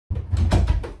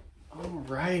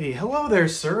Alrighty. Hello there,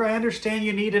 sir. I understand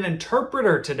you need an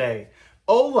interpreter today.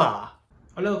 Hola.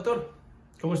 Hola, doctor.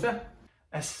 ¿Cómo está?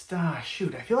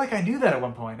 Shoot, I feel like I knew that at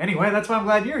one point. Anyway, that's why I'm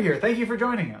glad you're here. Thank you for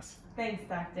joining us. Thanks,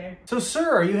 doctor. So, sir,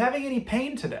 are you having any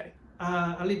pain today?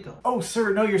 A little. Oh,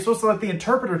 sir, no, you're supposed to let the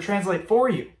interpreter translate for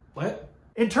you. What?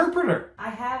 Interpreter! I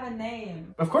have a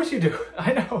name. Of course you do.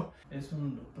 I know. Es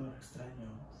un doctor extraño.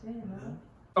 Sí, ¿no?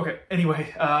 Okay,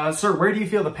 anyway, sir, where do you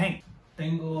feel the pain?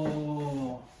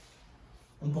 Tengo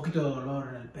un poquito de dolor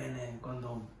en el pene.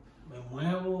 Cuando me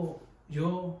muevo,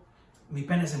 mi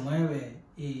pene se mueve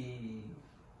y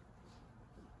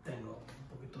tengo un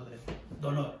poquito de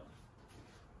dolor.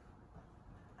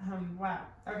 Wow.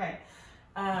 Okay.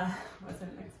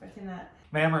 Wasn't expecting that.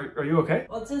 Ma'am, are you okay?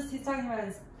 Well, he's talking about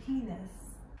his penis.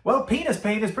 Well, penis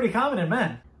pain is pretty common in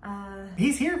men.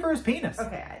 He's here for his penis.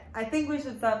 Okay, I think we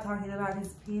should stop talking about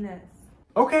his penis.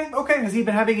 Okay. Has he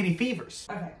been having any fevers?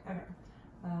 Okay.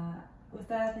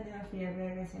 ¿Usted ha tenido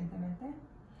fiebre recientemente?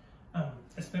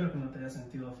 Espero que no te hayas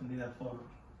sentido ofendida por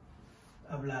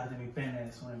hablar de mi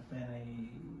pene, sobre el pene y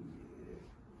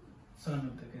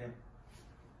solamente quería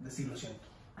decir lo siento.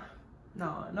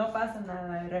 No pasa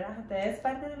nada, relájate, es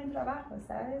parte de mi trabajo,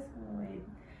 ¿sabes? Y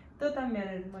tú también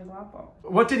eres muy guapo.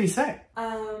 What did he say?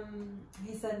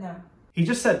 He said no. He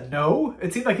just said no?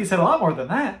 It seemed like he said a lot more than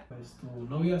that. Pues tu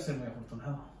novio es muy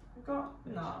afortunado.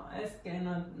 No, es que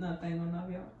no tengo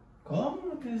novio. ¿Cómo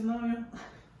no tienes novio?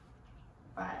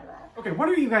 Para. Okay, what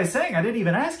are you guys saying? I didn't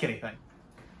even ask anything.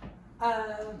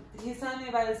 He's telling me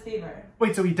about his fever.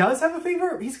 Wait, so he does have a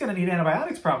fever? He's gonna need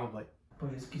antibiotics probably.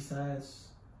 Pues quizás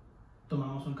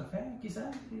tomamos un café,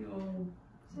 quizás, o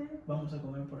Sí, vamos a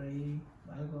comer por ahí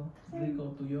algo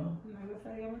rico tú y yo. me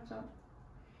gustaría mucho.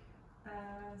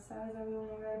 ¿Sabes algún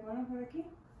lugar bueno por aquí?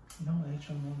 No, de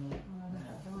hecho no.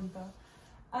 Deja pregunto.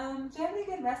 Do you have any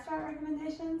good restaurant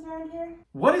recommendations around here?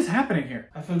 What is happening here?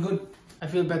 I feel good. I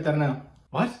feel better now.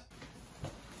 What?